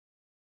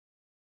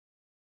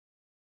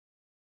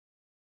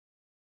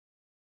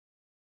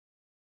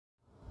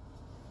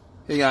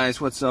Hey guys,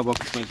 what's up?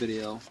 Welcome to my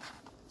video.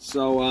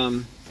 So,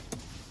 I'm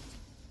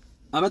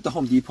at the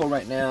Home Depot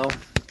right now.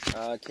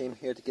 Came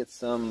here to get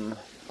some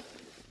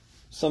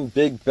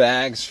big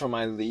bags for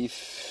the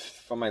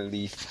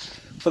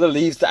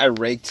leaves that I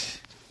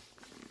raked,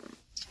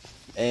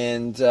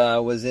 and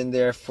was in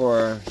there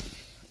for,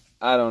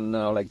 I don't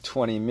know, like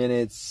 20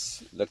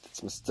 minutes. Looked at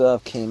some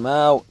stuff, came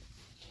out,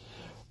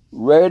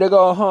 ready to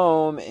go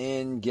home,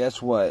 and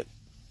guess what?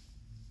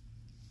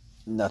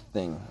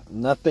 Nothing.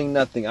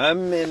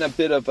 I'm in a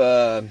bit of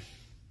I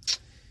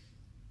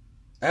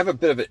have a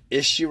bit of an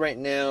issue right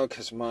now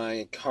because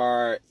my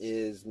car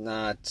is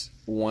not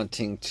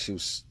wanting to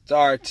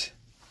start.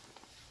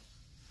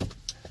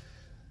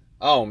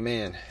 Oh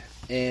man,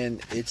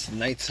 and it's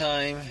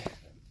nighttime,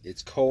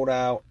 it's cold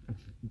out,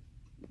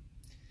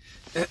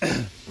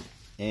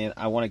 and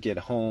I want to get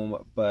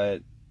home,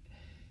 but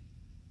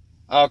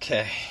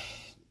okay.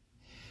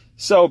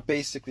 So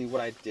basically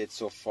what I did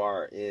so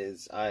far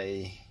is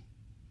I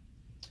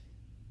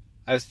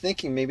was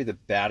thinking maybe the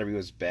battery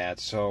was bad,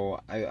 so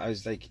I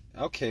was like,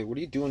 okay, what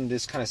do you do in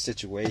this kind of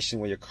situation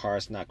where your car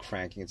is not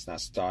cranking, it's not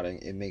starting,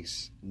 it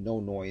makes no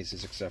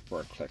noises except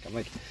for a click? I'm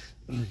like,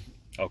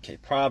 okay,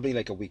 probably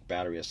like a weak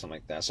battery or something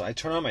like that. So I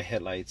turned on my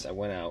headlights, I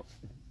went out,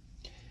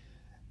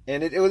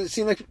 and it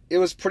seemed like it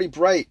was pretty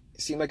bright.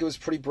 So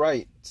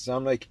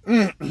I'm like,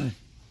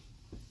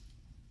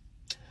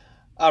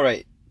 all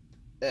right,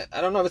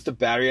 I don't know if it's the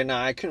battery or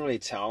not. I couldn't really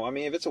tell. I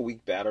mean, if it's a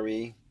weak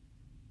battery,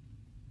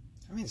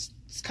 I mean,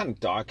 it's kind of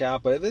dark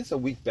out, but if it's a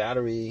weak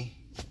battery,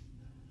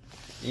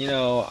 you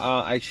know,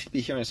 I should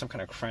be hearing some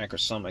kind of crank or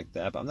something like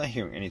that, but I'm not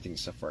hearing anything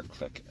except for a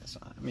click. So,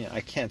 I mean,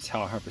 I can't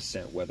tell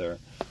 100% whether,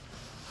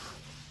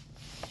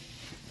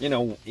 you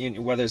know,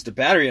 whether it's the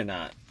battery or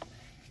not.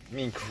 I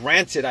mean,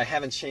 granted, I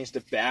haven't changed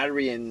the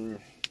battery in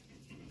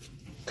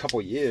a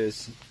couple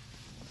years.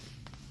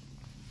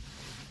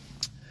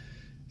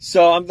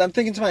 So I'm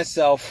thinking to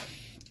myself,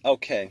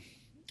 okay,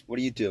 what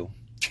do you do?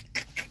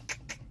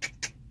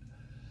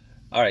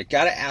 All right,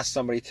 gotta ask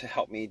somebody to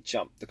help me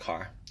jump the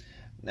car.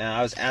 Now,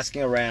 I was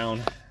asking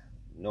around,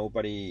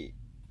 nobody.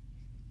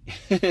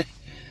 Man,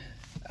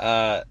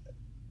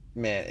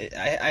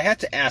 I had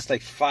to ask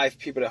like 5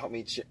 people to help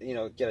me,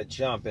 get a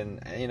jump,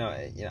 and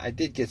I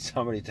did get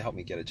somebody to help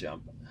me get a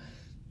jump,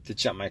 to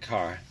jump my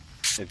car.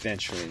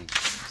 Eventually,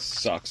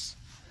 sucks.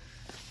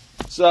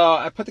 So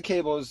I put the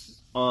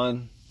cables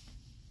on,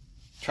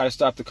 try to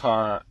stop the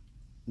car,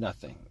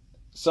 nothing.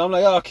 So I'm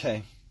like,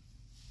 okay.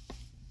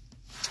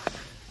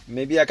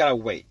 Maybe I gotta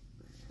wait.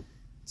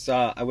 So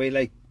I waited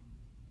like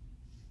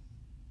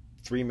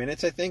 3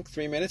 minutes, I think.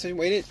 3 minutes I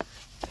waited.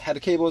 Had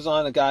the cables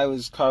on, car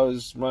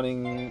was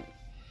running.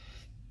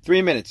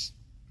 3 minutes.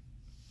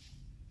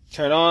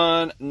 Turn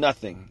on,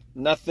 nothing.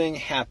 Nothing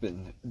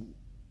happened.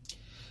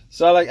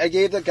 So I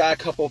gave the guy a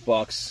couple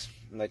bucks.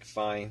 I'm like,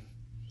 fine.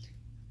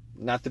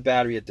 Not the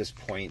battery at this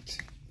point.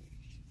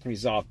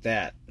 Resolve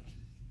that.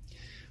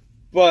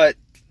 But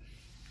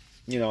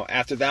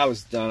after that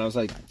was done, I was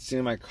like sitting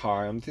in my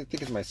car. I'm thinking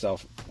to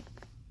myself,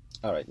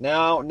 all right,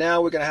 now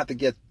we're gonna have to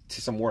get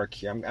to some work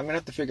here. I'm gonna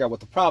have to figure out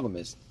what the problem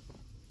is.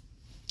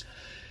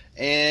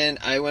 And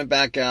I went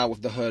back out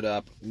with the hood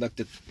up, looked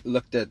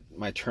at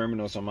my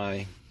terminals on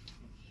my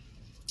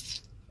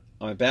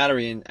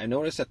battery, and I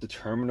noticed that the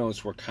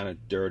terminals were kind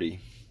of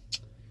dirty.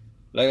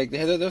 Like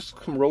there's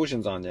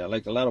corrosions on there,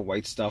 like a lot of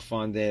white stuff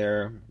on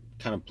there,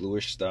 kind of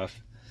bluish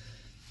stuff.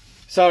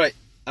 So all right,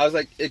 I was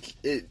like,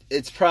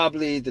 it's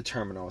probably the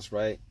terminals,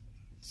 right?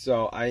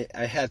 So I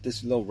had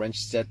this little wrench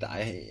set that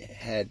I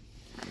had.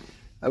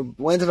 I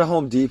went to the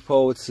Home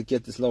Depot to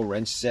get this little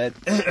wrench set.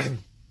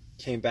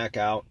 Came back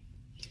out.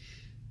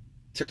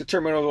 Took the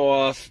terminals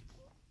off.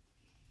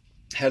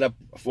 Had a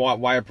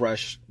wire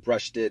brush,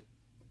 brushed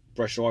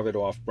all of it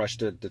off,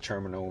 brushed the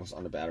terminals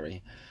on the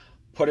battery.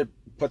 Put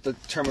the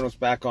terminals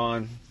back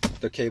on,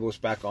 the cables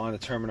back on the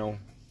terminal.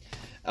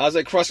 I was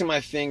like crossing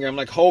my finger. I'm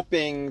like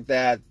hoping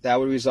that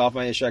would resolve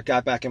my issue. I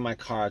got back in my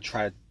car,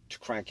 tried to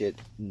crank it.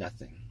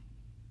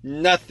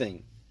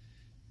 Nothing.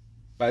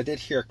 But I did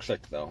hear a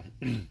click though.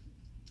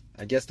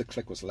 I guess the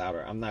click was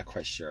louder. I'm not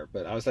quite sure.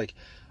 But I was like,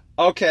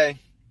 okay,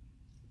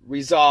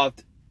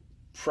 resolved.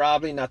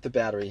 Probably not the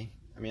battery.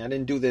 I mean, I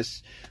didn't do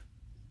this.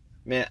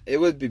 Man, it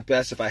would be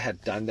best if I had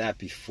done that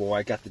before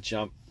I got the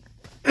jump.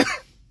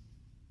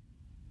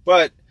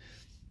 But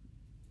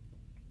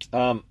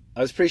I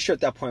was pretty sure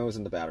at that point it was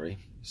in the battery.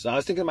 So I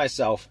was thinking to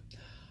myself,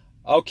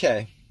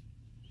 okay,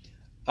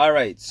 all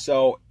right,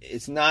 so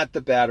it's not the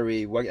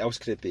battery. What else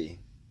could it be?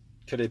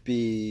 Could it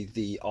be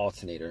the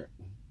alternator?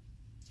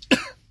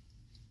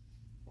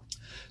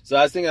 So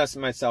I was thinking to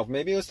myself,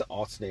 maybe it was the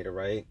alternator,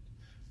 right?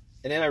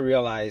 And then I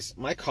realized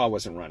my car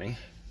wasn't running.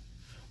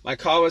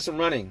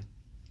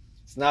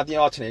 It's not the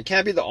alternator. It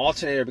can't be the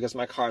alternator because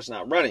my car's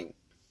not running.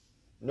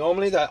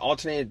 Normally the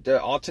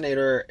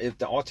alternator, if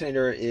the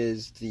alternator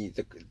is the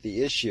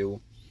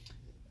issue,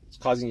 it's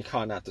causing your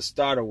car not to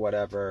start or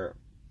whatever,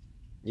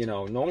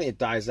 normally it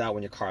dies out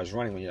when your car is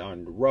running, when you're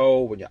on the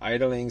road, when you're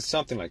idling,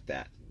 something like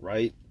that,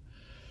 right?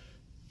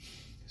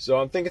 So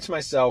I'm thinking to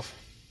myself,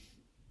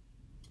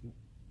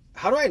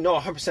 how do I know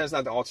 100% it's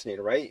not the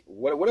alternator, right?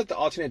 What if the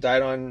alternator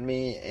died on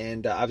me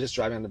and I was just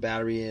driving on the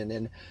battery and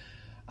then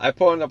I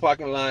pull in the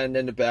parking lot and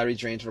then the battery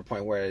drains to the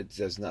point where it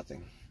says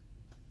nothing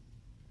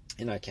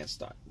and I can't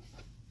start.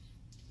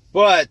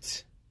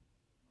 But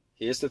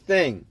here's the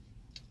thing: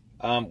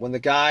 when the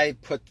guy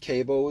put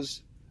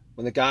cables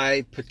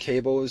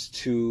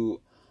to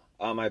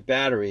my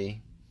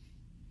battery,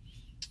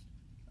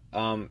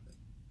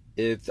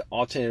 if the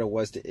alternator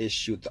was the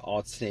issue, the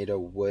alternator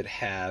would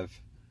have,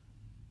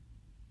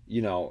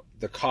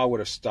 the car would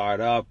have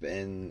started up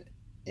and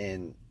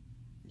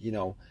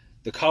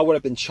the car would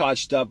have been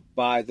charged up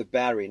by the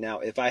battery. Now,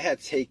 if I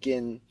had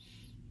taken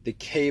the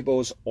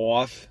cables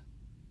off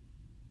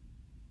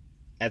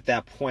at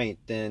that point,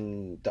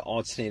 then the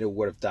alternator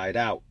would have died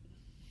out.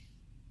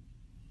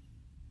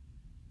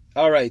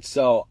 All right,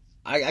 so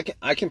I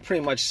can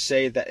pretty much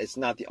say that it's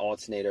not the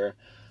alternator.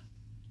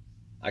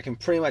 I can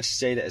pretty much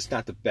say that it's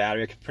not the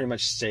battery. I can pretty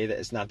much say that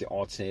it's not the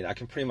alternator. I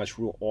can pretty much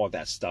rule all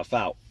that stuff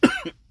out.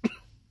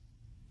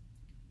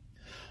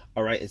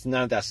 All right, it's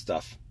none of that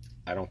stuff,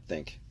 I don't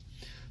think.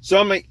 So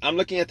I'm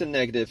looking at the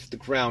negative, the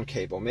ground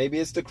cable. Maybe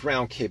it's the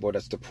ground cable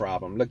that's the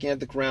problem. Looking at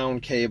the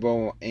ground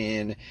cable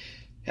and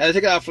had to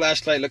take out a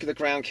flashlight, look at the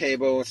ground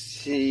cable,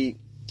 see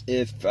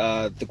if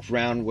the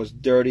ground was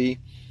dirty.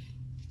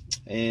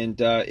 And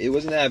it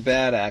wasn't that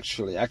bad,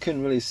 actually. I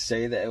couldn't really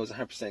say that it was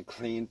 100%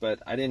 clean,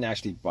 but I didn't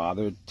actually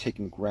bother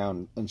taking the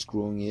ground,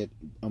 unscrewing it,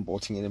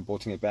 unbolting it, and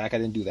bolting it back. I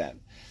didn't do that.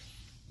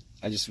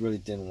 I just really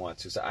didn't want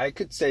to. So I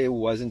could say it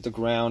wasn't the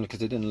ground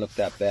because it didn't look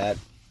that bad.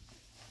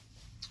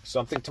 So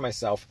I'm thinking to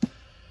myself,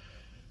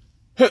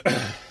 could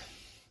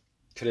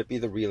it be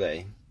the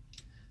relay?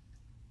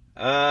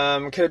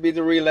 Could it be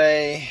the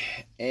relay?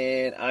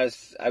 And I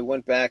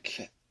went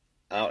back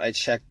out. I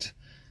checked.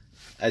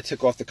 I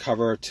took off the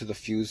cover to the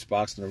fuse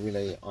box and the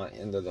relay on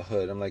end of the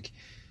hood. I'm like,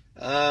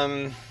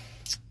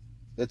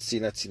 let's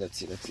see.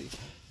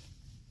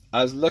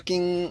 I was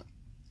looking.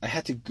 I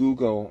had to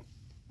Google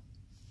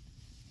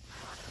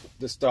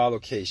the star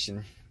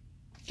location.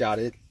 Got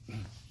it.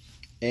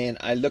 And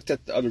I looked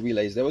at the other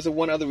relays. There was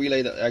one other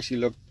relay that actually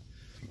looked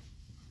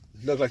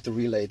like the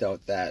relay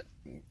that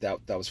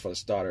was for the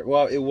starter.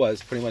 Well, it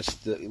was pretty much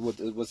it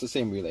was the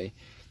same relay.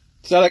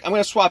 So I'm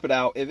gonna swap it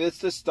out. If it's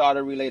the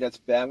starter relay that's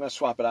bad, I'm gonna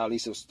swap it out. At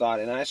least it'll start.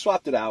 And I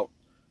swapped it out.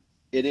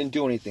 It didn't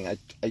do anything. I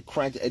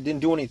cranked it. It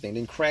didn't do anything. It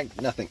didn't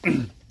crank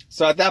nothing.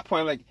 So at that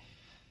point, I'm like,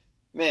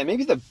 man,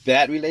 maybe the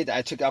bad relay that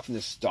I took out from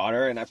the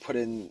starter and I put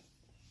in.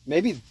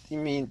 Maybe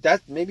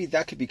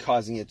that could be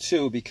causing it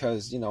too,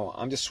 because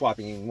I'm just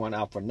swapping one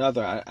out for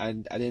another. I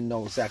didn't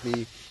know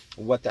exactly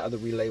what the other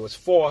relay was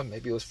for.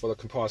 Maybe it was for the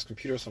composite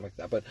computer or something like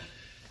that. But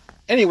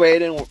anyway,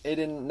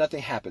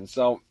 nothing happened.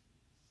 So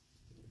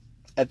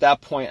at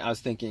that point, I was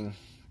thinking,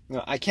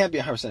 I can't be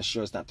 100%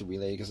 sure it's not the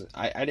relay because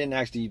I didn't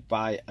actually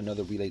buy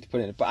another relay to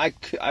put in it. But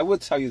I would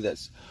tell you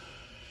this: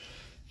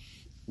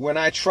 when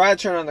I try to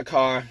turn on the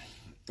car,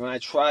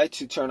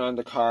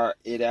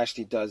 it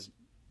actually does.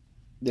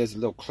 There's a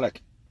little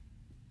click.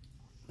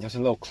 So there's a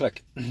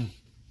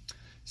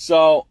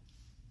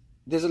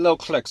little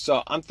click.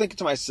 So I'm thinking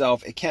to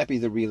myself, it can't be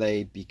the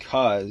relay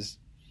because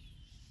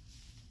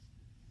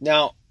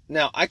now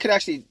I could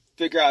actually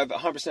figure out if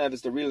 100% if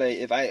it's the relay.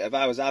 If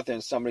I was out there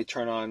and somebody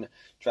try to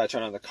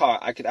turn on the car,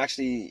 I could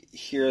actually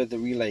hear the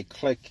relay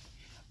click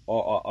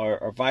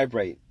or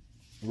vibrate,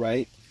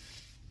 right?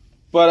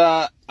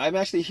 But I'm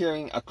actually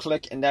hearing a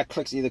click, and that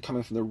click's either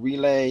coming from the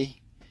relay.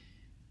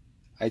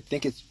 I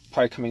think it's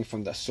probably coming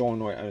from the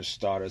solenoid under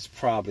starter. It's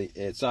probably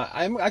it. So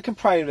I can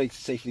probably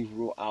safely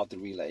rule out the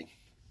relay.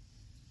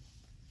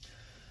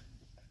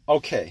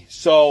 Okay,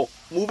 so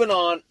moving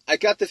on. I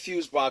got the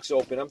fuse box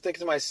open. I'm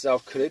thinking to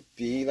myself, could it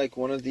be like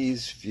one of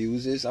these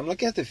fuses? I'm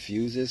looking at the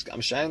fuses.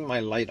 I'm shining my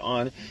light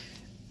on. And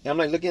I'm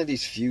like looking at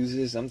these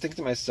fuses. I'm thinking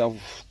to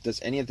myself,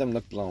 does any of them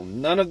look blown?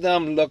 None of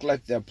them look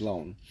like they're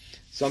blown.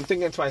 So I'm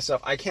thinking to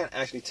myself, I can't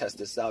actually test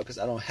this out because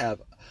I don't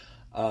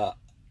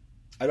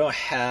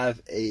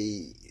have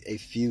a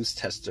fuse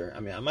tester. I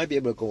mean, I might be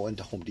able to go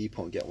into Home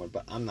Depot and get one,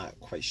 but I'm not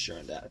quite sure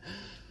on that.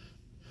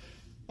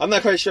 I'm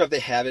not quite sure if they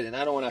have it, and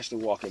I don't want to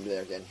actually walk in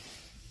there again.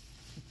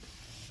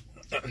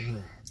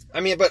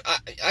 I mean, but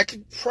I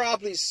could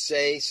probably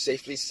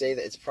safely say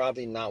that it's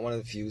probably not one of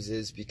the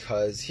fuses,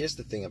 because here's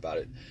the thing about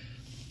it.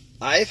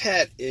 I've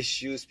had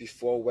issues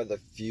before where the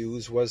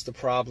fuse was the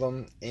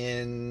problem,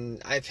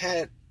 and I've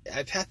had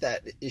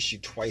that issue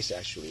twice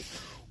actually.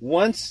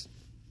 Once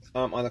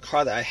on the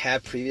car that I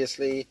had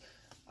previously,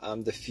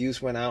 the fuse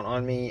went out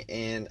on me,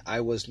 and I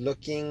was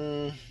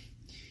looking.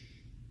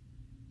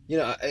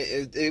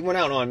 It went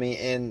out on me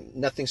and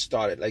nothing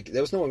started. Like,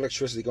 there was no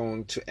electricity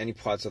going to any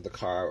parts of the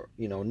car.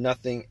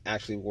 Nothing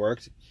actually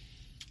worked.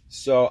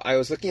 So I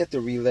was looking at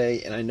the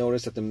relay, and I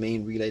noticed that the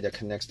main relay that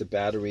connects the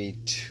battery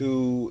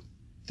to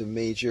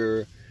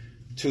the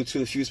to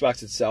the fuse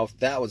box itself,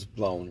 that was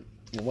blown.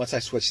 And once I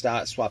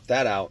swapped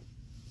that out,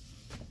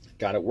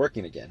 got it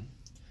working again.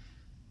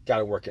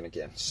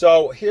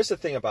 So here's the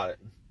thing about it.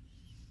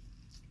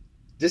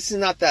 This is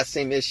not that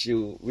same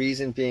issue.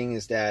 Reason being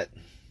is that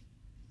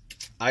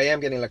I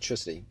am getting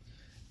electricity.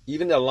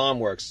 Even the alarm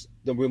works.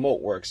 The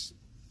remote works.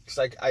 It's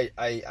like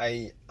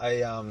I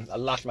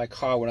locked my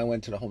car when I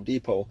went to the Home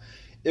Depot.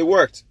 It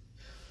worked.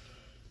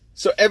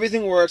 So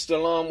everything works. The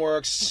alarm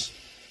works.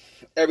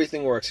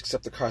 Everything works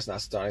except the car's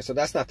not starting. So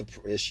that's not the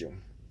issue.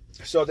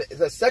 So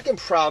the second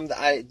problem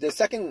the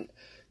second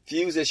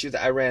fuse issue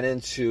that I ran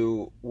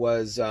into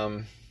was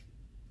I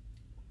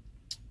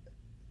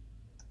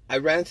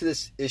ran into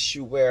this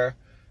issue where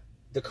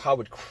the car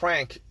would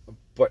crank,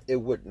 but it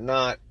would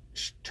not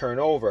turn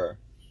over.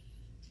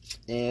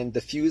 And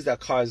the fuse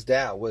that caused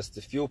that was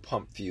the fuel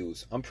pump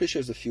fuse. I'm pretty sure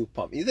it was the fuel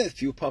pump. Either the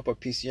fuel pump or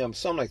PCM,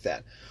 something like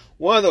that.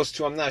 One of those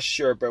two, I'm not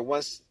sure. But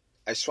once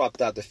I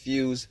swapped out the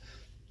fuse,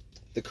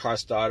 the car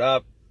started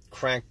up,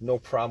 cranked, no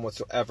problem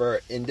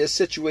whatsoever. In this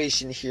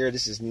situation here,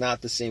 this is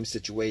not the same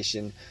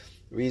situation.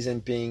 Reason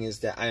being is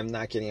that I am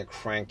not getting a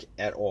crank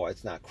at all.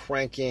 It's not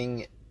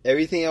cranking.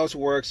 Everything else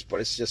works, but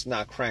it's just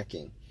not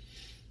cranking.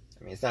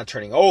 I mean, it's not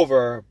turning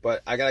over,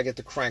 but I gotta get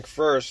the crank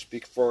first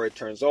before it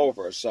turns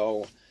over.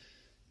 So,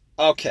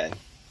 okay.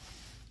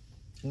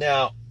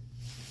 Now,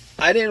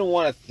 I didn't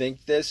want to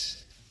think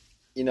this.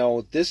 You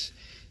know, this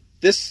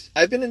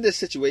I've been in this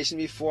situation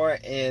before,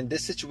 and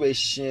this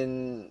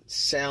situation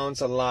sounds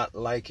a lot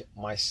like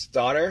my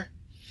starter.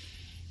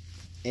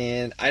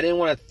 And I didn't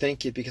want to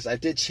think it because I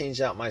did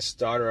change out my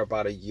starter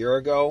about a year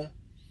ago.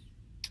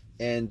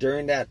 And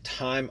during that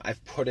time,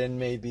 I've put in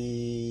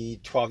maybe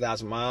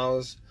 12,000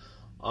 miles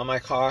on my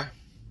car.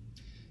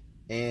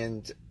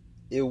 And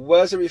it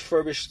was a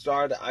refurbished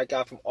starter I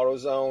got from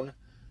AutoZone.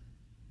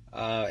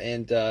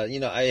 You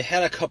know, I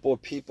had a couple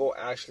of people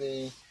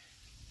actually.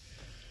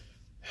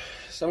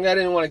 Some guy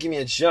didn't want to give me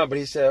a jump, but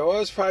he said, well,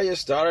 it's probably your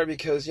starter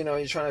because, you know,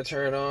 you're trying to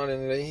turn it on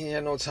and he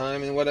had no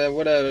time and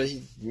whatever.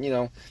 He, you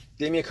know,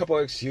 gave me a couple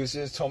of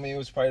excuses, told me it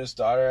was probably the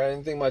starter. I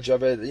didn't think much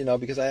of it, you know,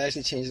 because I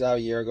actually changed it out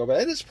a year ago.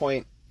 But at this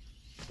point,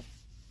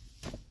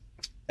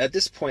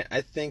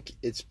 I think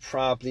it's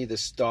probably the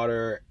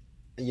starter.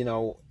 You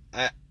know,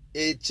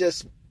 it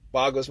just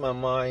boggles my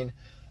mind.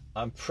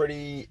 I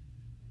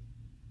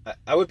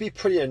would be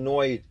pretty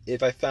annoyed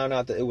if I found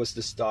out that it was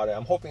the starter.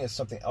 I'm hoping it's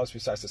something else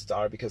besides the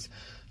starter because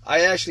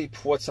I actually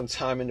poured some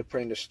time into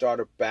putting the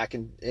starter back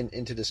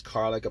into this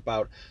car like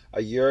about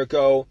a year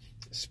ago.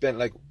 Spent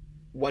like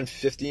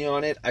 $150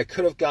 on it. I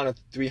could have gotten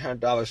a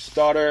 $300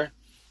 starter,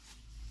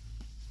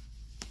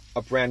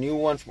 a brand new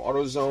one from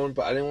AutoZone,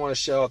 but I didn't want to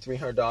shell out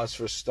 $300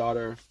 for a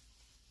starter.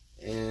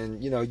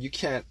 And, you know, you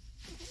can't,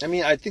 I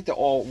mean, I think they're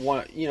all,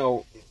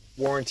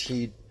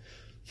 warranted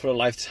for a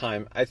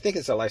lifetime. I think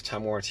it's a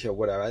lifetime warranty or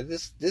whatever.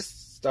 This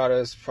starter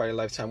is probably a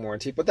lifetime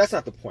warranty, but that's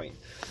not the point.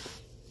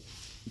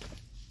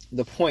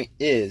 The point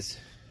is,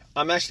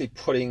 I'm actually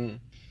putting,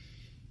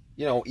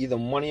 you know, either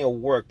money or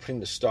work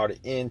putting the starter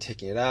in,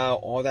 taking it out,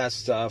 all that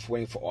stuff,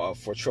 waiting for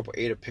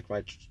AAA to pick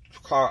my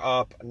car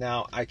up.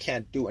 Now I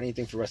can't do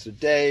anything for the rest of the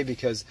day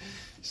because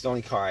it's the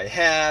only car I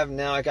have.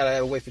 Now I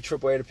gotta wait for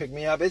AAA to pick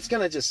me up. It's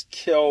gonna just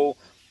kill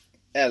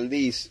at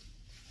least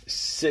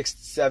 6,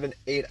 7,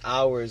 8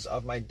 hours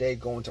of my day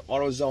going to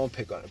AutoZone,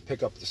 pick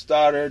up the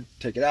starter,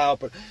 take it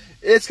out. But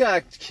it's gonna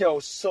kill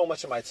so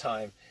much of my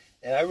time,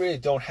 and I really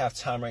don't have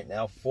time right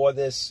now for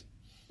this.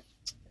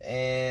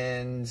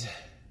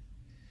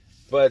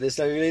 But there's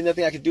really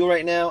nothing I could do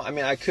right now. I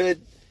mean, I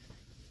could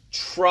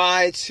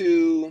try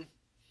to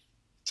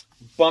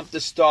bump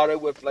the starter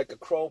with like a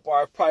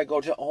crowbar. Probably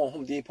go to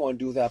Home Depot and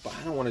do that, but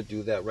I don't want to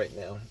do that right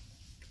now.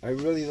 I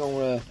really don't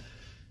want to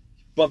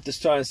bump the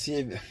starter and see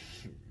if...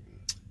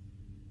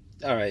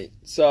 Alright,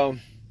 so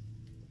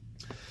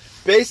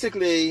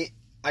basically,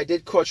 I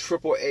did call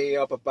AAA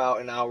up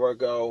about an hour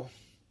ago,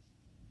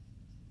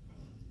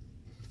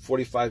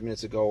 45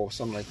 minutes ago,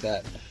 something like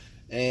that.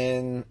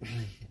 And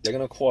they're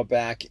going to call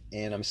back,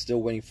 and I'm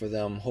still waiting for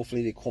them.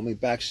 Hopefully they call me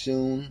back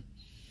soon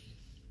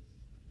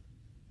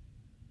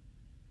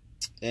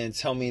and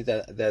tell me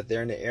that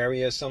they're in the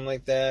area or something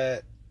like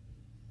that.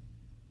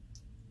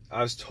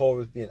 I was told it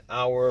would be an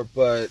hour,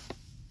 but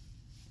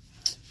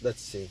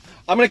let's see.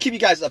 I'm going to keep you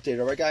guys updated,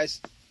 alright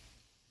guys?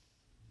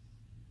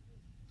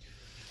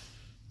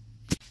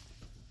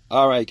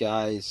 Alright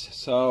guys,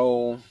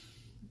 so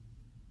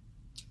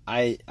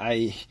I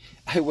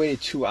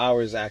waited 2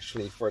 hours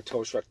actually for a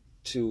tow truck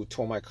to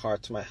tow my car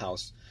to my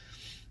house.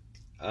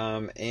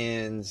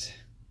 And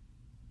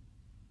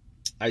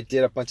I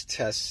did a bunch of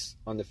tests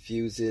on the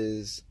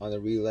fuses, on the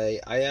relay.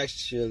 I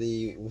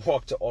actually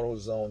walked to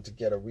AutoZone to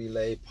get a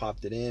relay,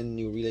 popped it in,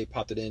 new relay,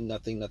 popped it in,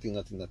 nothing.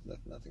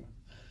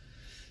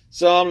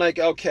 So I'm like,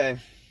 okay,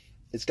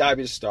 it's gotta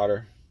be the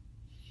starter.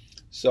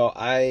 So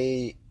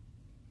I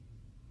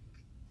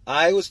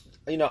was,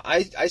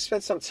 I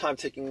spent some time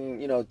taking,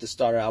 the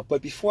starter out.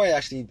 But before I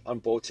actually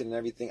unbolted and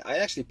everything, I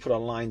actually put a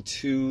line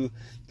to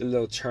the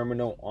little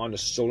terminal on the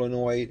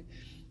solenoid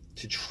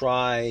to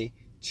try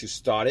to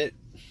start it.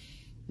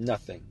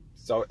 Nothing.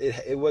 So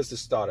it was the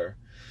starter.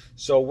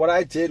 So what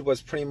I did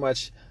was pretty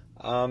much,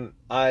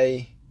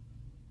 I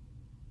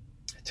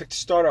took the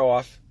starter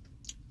off,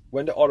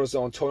 went to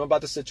AutoZone, told them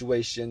about the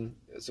situation.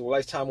 It's a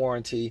lifetime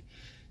warranty.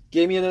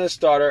 Gave me another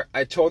starter.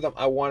 I told them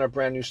I want a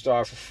brand new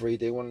starter for free.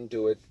 They wouldn't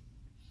do it.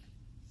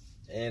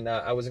 And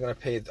I wasn't going to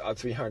pay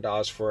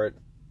 $300 for it.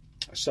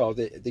 So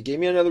they gave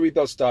me another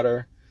rebuilt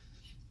starter.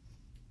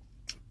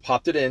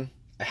 Popped it in.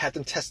 I had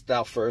them test it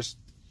out first.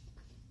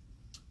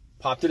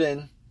 Popped it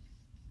in.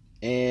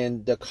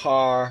 And the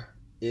car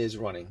is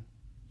running.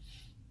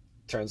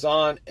 Turns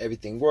on.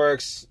 Everything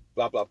works.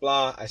 Blah, blah,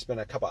 blah. I spent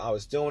a couple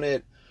hours doing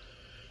it.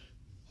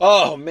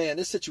 Oh, man.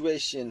 This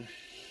situation...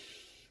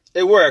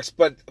 It works,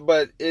 but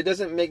it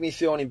doesn't make me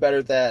feel any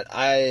better that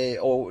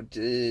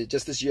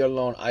just this year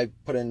alone, I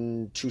put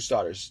in 2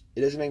 starters.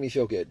 It doesn't make me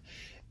feel good.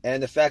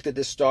 And the fact that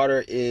this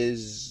starter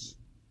is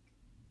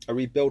a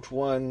rebuilt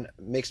one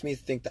makes me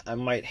think that I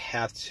might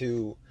have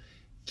to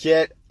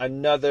get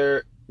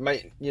another,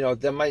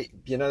 there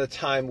might be another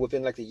time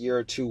within like a year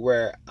or 2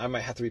 where I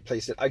might have to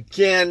replace it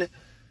again,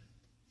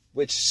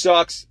 which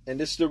sucks. And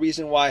this is the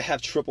reason why I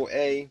have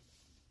AAA.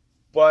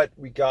 But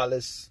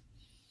regardless,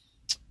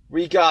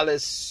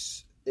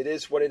 it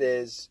is what it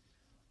is.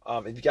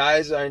 If you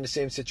guys are in the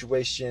same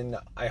situation,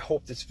 I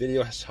hope this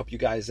video has helped you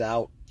guys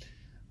out.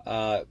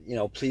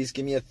 Please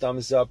give me a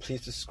thumbs up.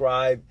 Please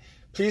subscribe.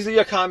 Please leave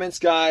your comments,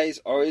 guys.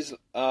 Always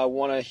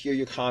want to hear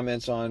your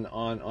comments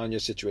on your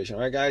situation.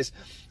 All right, guys.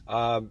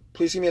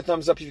 Please give me a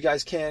thumbs up if you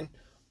guys can.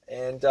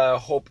 And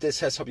hope this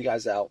has helped you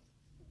guys out.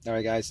 All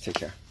right, guys. Take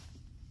care.